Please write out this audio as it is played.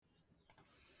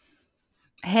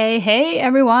Hey,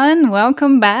 everyone.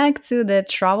 Welcome back to the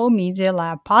Travel Media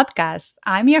Lab podcast.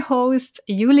 I'm your host,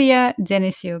 Yulia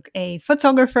Denisyuk, a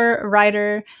photographer,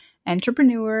 writer,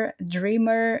 entrepreneur,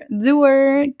 dreamer,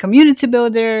 doer, community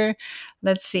builder.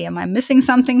 Let's see, am I missing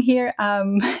something here?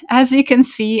 As you can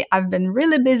see, I've been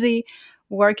really busy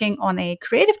working on a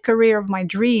creative career of my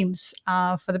dreams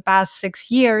for the past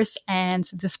 6 years. And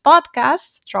this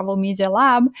podcast, Travel Media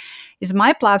Lab, is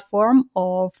my platform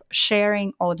of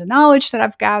sharing all the knowledge that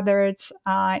I've gathered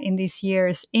in these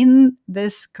years in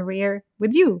this career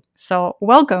with you. So,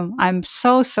 welcome. I'm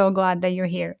so glad that you're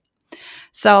here.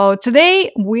 So,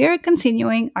 today we're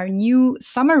continuing our new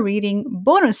summer reading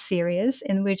bonus series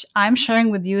in which I'm sharing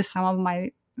with you some of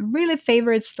my really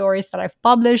favorite stories that I've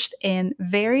published in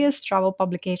various travel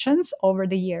publications over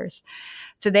the years.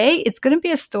 Today, it's going to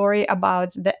be a story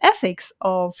about the ethics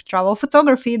of travel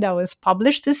photography that was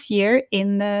published this year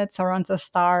in the Toronto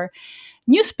Star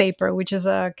newspaper, which is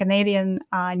a Canadian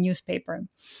newspaper.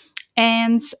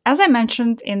 And as I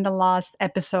mentioned in the last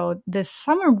episode, this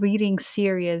summer reading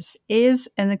series is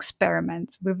an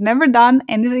experiment. We've never done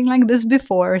anything like this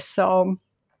before, so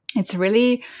it's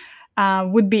really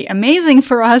would be amazing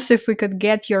for us if we could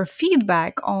get your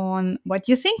feedback on what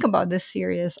you think about this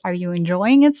series. Are you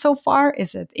enjoying it so far?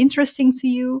 Is it interesting to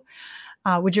you?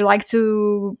 Would you like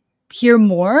to hear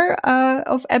more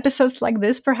of episodes like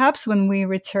this, perhaps when we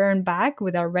return back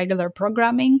with our regular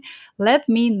programming? Let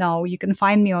me know. You can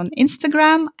find me on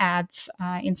Instagram at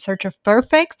In Search of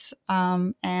Perfect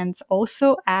and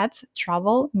also at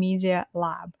Travel Media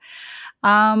Lab.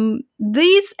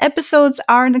 These episodes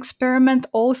are an experiment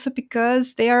also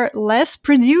because they are less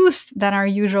produced than our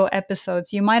usual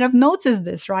episodes. You might have noticed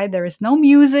this, right? There is no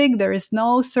music, there is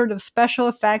no sort of special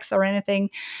effects or anything.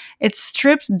 It's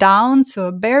stripped down to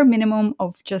a bare minimum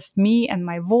of just me and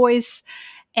my voice.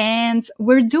 And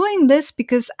we're doing this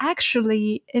because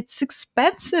actually it's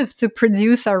expensive to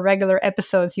produce our regular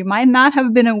episodes. You might not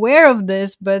have been aware of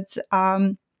this, but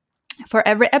for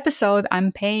every episode,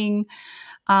 I'm paying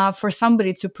for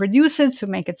somebody to produce it, to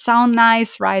make it sound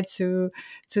nice, right? To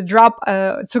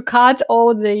cut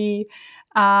all the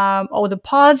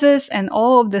pauses and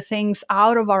all of the things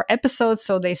out of our episodes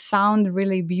so they sound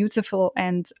really beautiful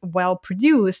and well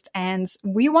produced. And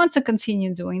we want to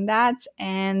continue doing that.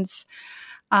 And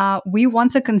we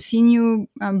want to continue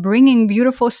bringing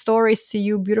beautiful stories to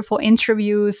you, beautiful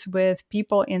interviews with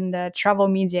people in the travel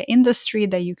media industry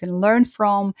that you can learn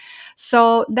from.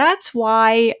 So that's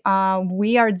why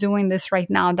we are doing this right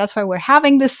now. That's why we're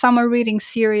having this summer reading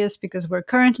series, because we're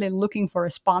currently looking for a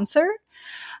sponsor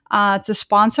to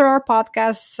sponsor our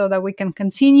podcast so that we can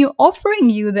continue offering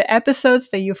you the episodes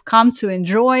that you've come to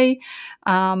enjoy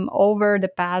over the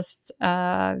past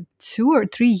 2 or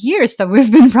 3 years that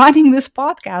we've been running this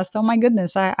podcast. Oh my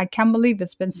goodness, I can't believe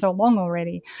it's been so long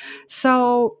already.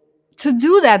 So, to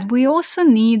do that, we also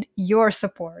need your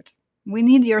support. We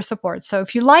need your support. So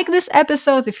if you like this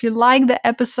episode, if you like the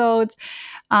episode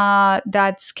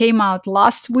that came out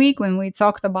last week when we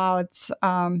talked about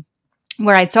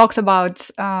where I talked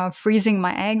about freezing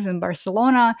my eggs in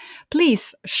Barcelona,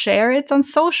 please share it on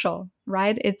social.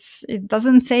 Right? It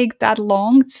doesn't take that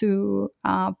long to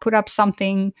put up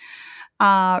something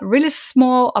really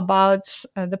small about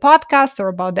the podcast or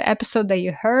about the episode that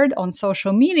you heard on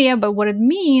social media. But what it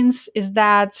means is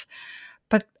that,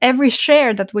 but every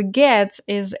share that we get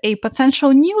is a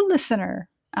potential new listener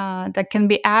that can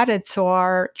be added to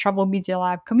our Travel Media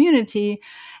Lab community.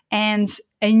 And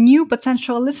a new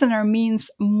potential listener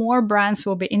means more brands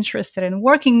will be interested in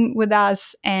working with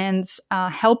us and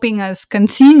helping us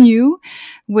continue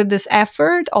with this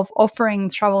effort of offering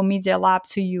Travel Media Lab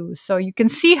to you. So you can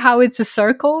see how it's a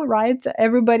circle, right?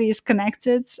 Everybody is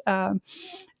connected.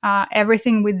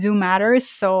 Everything we do matters.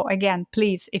 So again,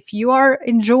 please, if you are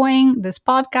enjoying this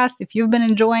podcast, if you've been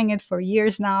enjoying it for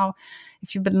years now,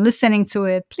 if you've been listening to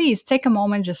it, please take a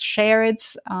moment, just share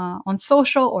it on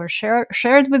social or share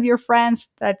it with your friends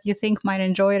that you think might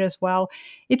enjoy it as well.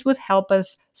 It would help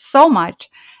us so much.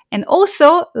 And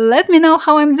also, let me know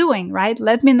how I'm doing, right?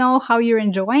 Let me know how you're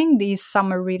enjoying these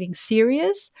summer reading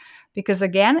series, because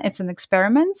again, it's an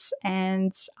experiment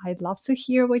and I'd love to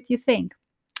hear what you think.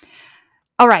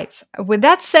 All right, with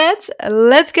that said,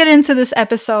 let's get into this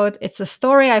episode. It's a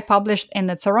story I published in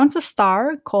the Toronto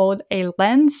Star called A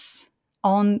Lens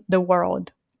on the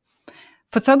World.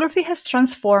 Photography has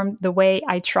transformed the way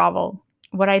I travel.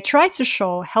 What I try to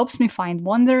show helps me find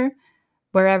wonder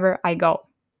wherever I go.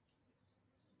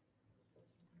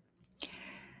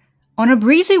 On a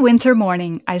breezy winter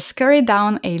morning, I scurry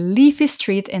down a leafy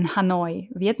street in Hanoi,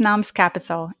 Vietnam's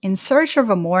capital, in search of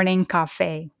a morning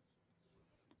cafe.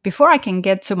 Before I can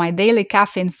get to my daily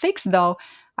caffeine fix, though,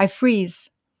 I freeze.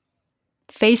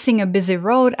 Facing a busy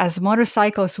road as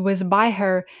motorcycles whiz by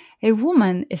her, a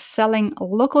woman is selling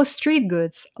local street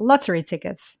goods, lottery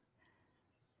tickets.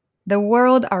 The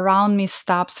world around me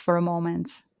stops for a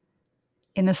moment.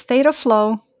 In a state of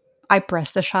flow, I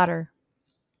press the shutter.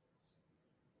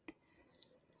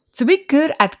 To be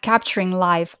good at capturing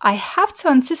life, I have to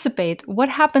anticipate what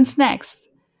happens next.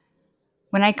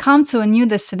 When I come to a new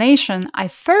destination, I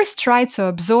first try to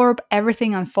absorb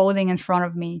everything unfolding in front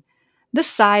of me: the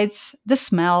sights, the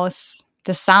smells,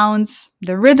 the sounds,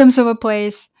 the rhythms of a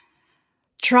place.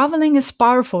 Traveling is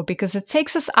powerful because it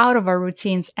takes us out of our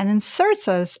routines and inserts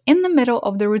us in the middle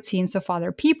of the routines of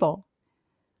other people.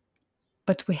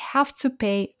 But we have to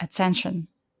pay attention.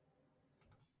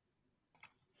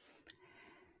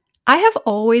 I have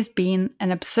always been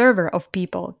an observer of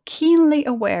people, keenly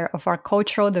aware of our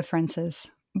cultural differences,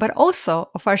 but also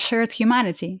of our shared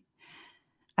humanity.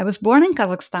 I was born in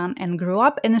Kazakhstan and grew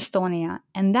up in Estonia,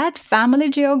 and that family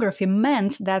geography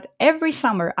meant that every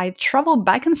summer I traveled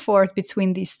back and forth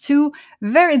between these two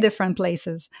very different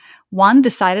places. One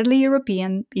decidedly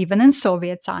European, even in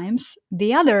Soviet times,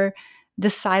 the other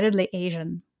decidedly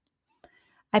Asian.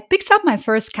 I picked up my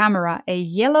first camera, a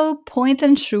yellow point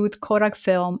and shoot Kodak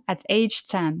film, at age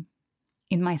 10.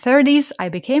 In my 30s, I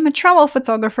became a travel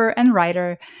photographer and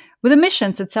writer with a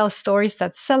mission to tell stories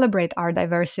that celebrate our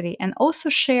diversity and also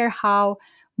share how,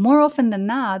 more often than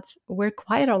not, we're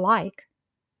quite alike.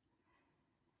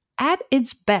 At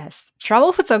its best,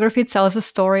 travel photography tells the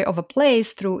story of a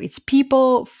place through its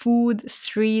people, food,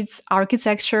 streets,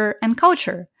 architecture, and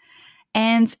culture.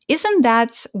 And isn't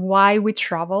that why we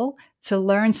travel? To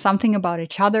learn something about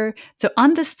each other, to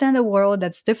understand a world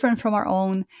that's different from our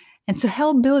own, and to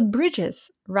help build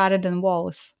bridges rather than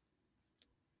walls.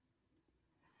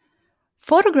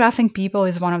 Photographing people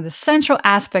is one of the central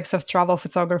aspects of travel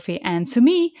photography, and to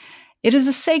me, it is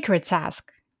a sacred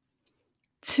task.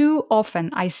 Too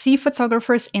often, I see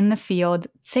photographers in the field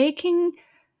taking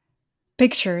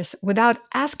pictures without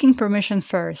asking permission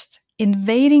first,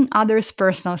 invading others'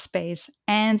 personal space,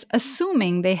 and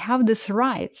assuming they have this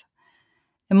right.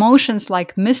 Emotions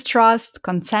like mistrust,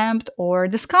 contempt, or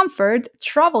discomfort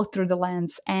travel through the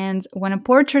lens, and when a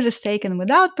portrait is taken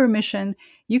without permission,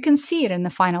 you can see it in the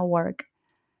final work.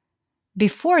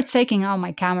 Before taking out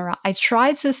my camera, I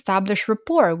try to establish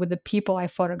rapport with the people I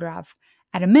photograph.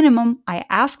 At a minimum, I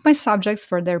ask my subjects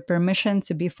for their permission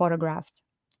to be photographed.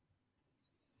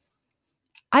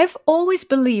 I've always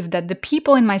believed that the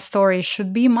people in my story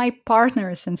should be my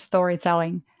partners in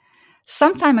storytelling.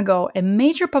 Some time ago, a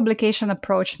major publication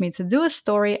approached me to do a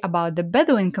story about the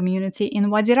Bedouin community in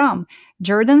Wadi Rum,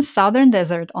 Jordan's southern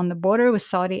desert on the border with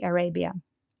Saudi Arabia.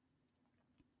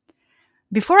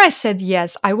 Before I said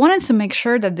yes, I wanted to make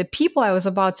sure that the people I was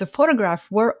about to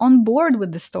photograph were on board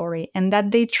with the story and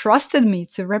that they trusted me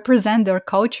to represent their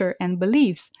culture and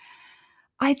beliefs.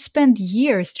 I'd spent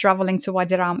years traveling to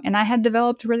Wadi Rum and I had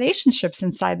developed relationships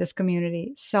inside this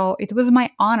community, so it was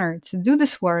my honor to do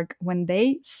this work when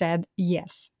they said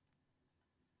yes.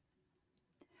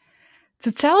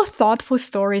 To tell thoughtful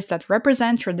stories that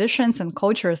represent traditions and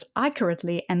cultures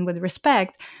accurately and with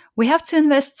respect, we have to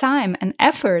invest time and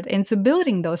effort into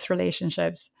building those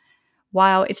relationships.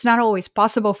 While it's not always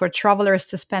possible for travelers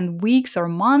to spend weeks or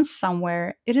months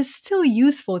somewhere, it is still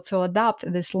useful to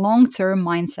adopt this long term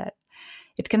mindset.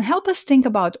 It can help us think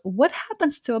about what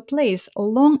happens to a place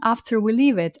long after we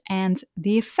leave it and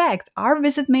the effect our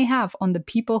visit may have on the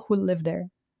people who live there.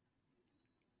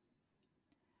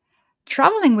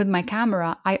 Traveling with my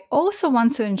camera, I also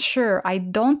want to ensure I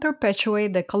don't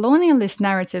perpetuate the colonialist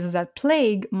narratives that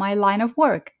plague my line of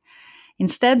work.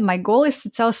 Instead, my goal is to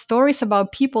tell stories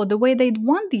about people the way they'd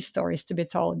want these stories to be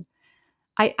told.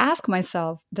 I ask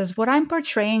myself, does what I'm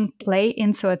portraying play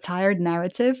into a tired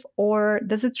narrative, or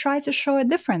does it try to show a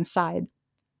different side?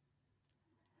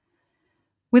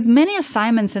 With many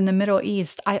assignments in the Middle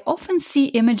East, I often see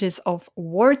images of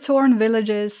war torn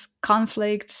villages,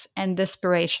 conflicts, and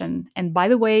desperation. And by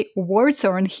the way, war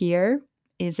torn here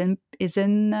is in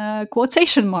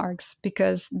quotation marks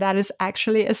because that is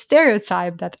actually a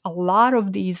stereotype that a lot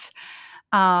of these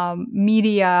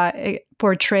media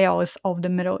portrayals of the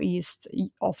Middle East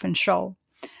often show.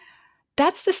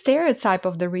 That's the stereotype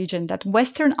of the region that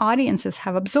Western audiences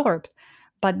have absorbed.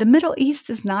 But the Middle East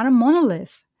is not a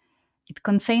monolith. It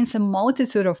contains a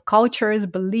multitude of cultures,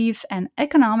 beliefs, and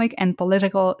economic and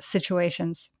political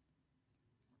situations.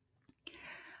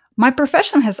 My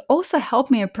profession has also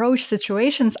helped me approach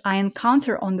situations I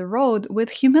encounter on the road with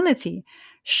humility,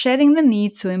 shedding the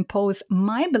need to impose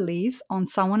my beliefs on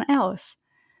someone else.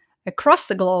 Across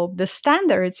the globe, the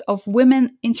standards of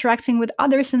women interacting with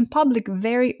others in public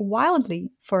vary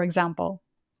wildly, for example.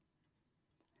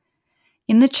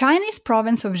 In the Chinese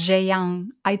province of Zhejiang,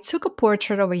 I took a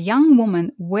portrait of a young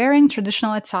woman wearing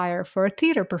traditional attire for a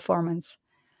theater performance.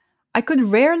 I could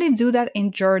rarely do that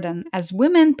in Jordan, as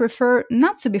women prefer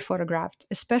not to be photographed,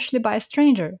 especially by a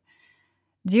stranger.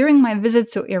 During my visit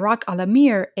to Iraq Al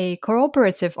Amir, a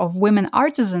cooperative of women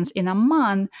artisans in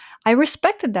Amman, I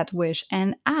respected that wish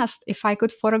and asked if I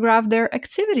could photograph their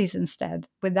activities instead,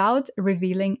 without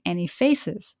revealing any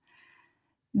faces.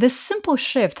 This simple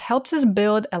shift helps us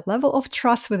build a level of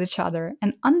trust with each other,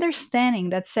 an understanding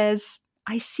that says,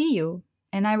 I see you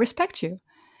and I respect you.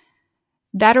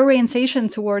 That orientation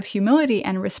toward humility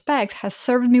and respect has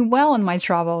served me well on my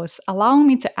travels, allowing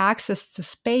me to access to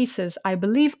spaces I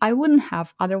believe I wouldn't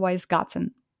have otherwise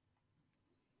gotten.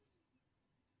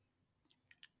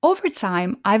 Over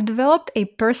time, I've developed a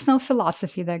personal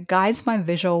philosophy that guides my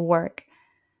visual work.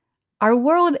 Our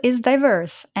world is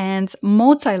diverse and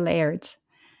multi layered.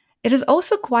 It is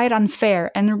also quite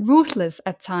unfair and ruthless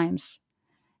at times.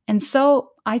 And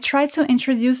so I try to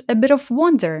introduce a bit of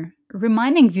wonder,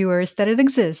 reminding viewers that it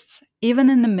exists, even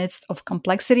in the midst of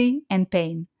complexity and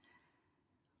pain.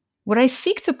 What I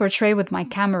seek to portray with my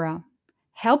camera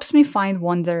helps me find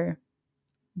wonder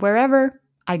wherever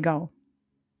I go.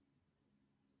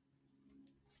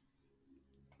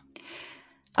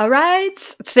 All right.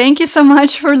 Thank you so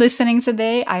much for listening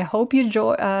today. I hope you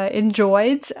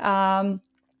enjoyed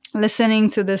listening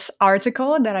to this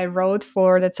article that I wrote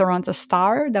for the Toronto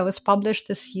Star that was published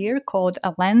this year called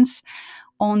A Lens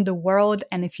on the World.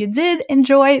 And if you did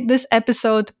enjoy this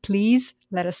episode, please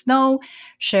let us know,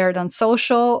 share it on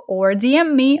social, or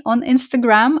DM me on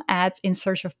Instagram at In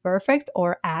Search of Perfect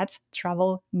or at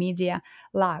Travel Media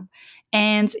Lab.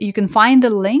 And you can find the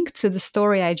link to the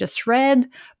story I just read,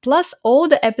 plus all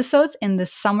the episodes in the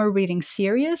summer reading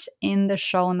series in the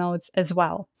show notes as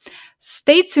well.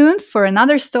 Stay tuned for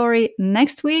another story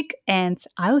next week, and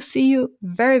I'll see you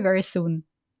very, very soon.